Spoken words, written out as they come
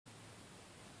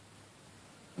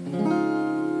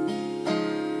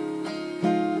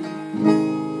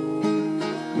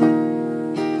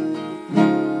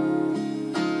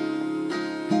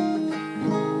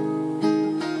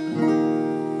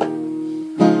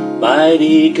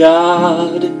Mighty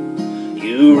God,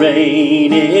 you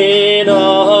reign in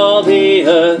all the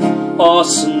earth,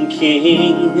 awesome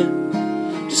King,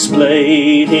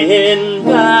 displayed in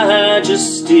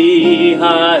majesty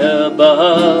high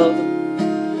above.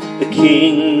 The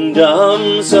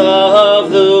kingdoms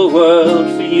of the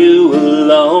world for you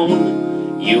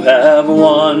alone, you have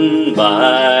won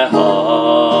my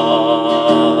heart.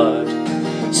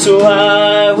 So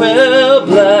I will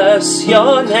bless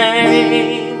your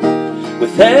name.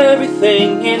 With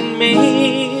everything in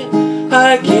me,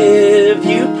 I give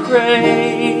you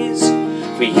praise.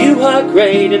 For you are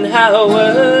great, and how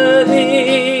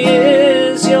worthy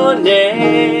is your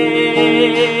name.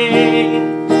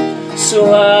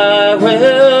 So I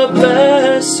will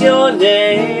bless your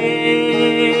name.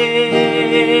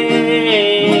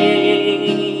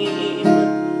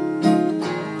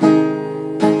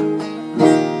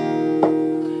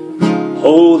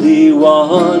 Holy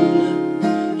One,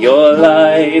 your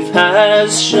life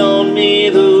has shown me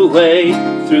the way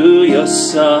through your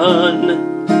Son.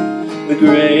 The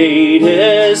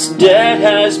greatest debt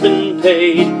has been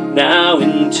paid. Now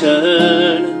in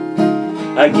turn,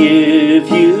 I give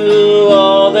you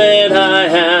all that I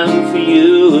am. For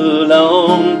you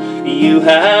alone, you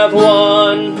have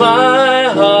won my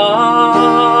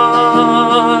heart.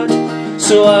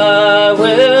 So I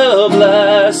will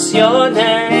bless your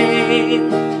name.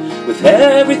 With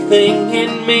everything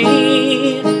in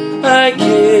me, I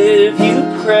give you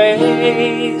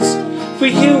praise. For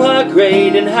you are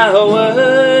great, and how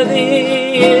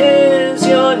worthy is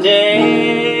your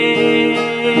name.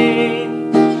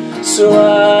 So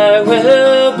I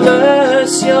will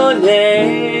bless your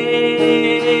name.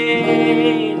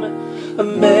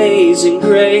 Amazing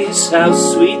grace, how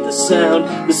sweet the sound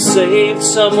that saved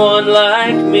someone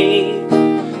like me.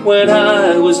 When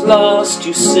I was lost,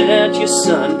 you sent your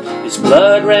Son. His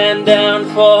blood ran down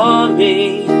for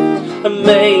me.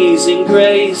 Amazing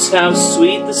grace, how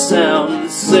sweet the sound that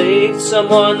saved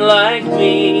someone like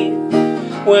me.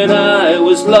 When I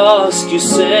was lost, you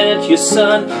sent your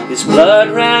Son. His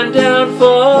blood ran down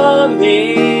for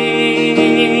me.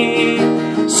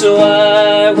 So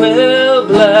I will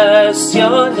bless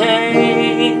your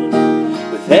name.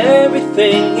 With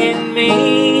everything in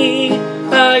me,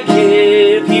 I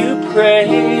give you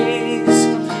praise.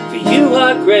 For you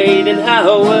are great, and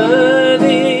how worthy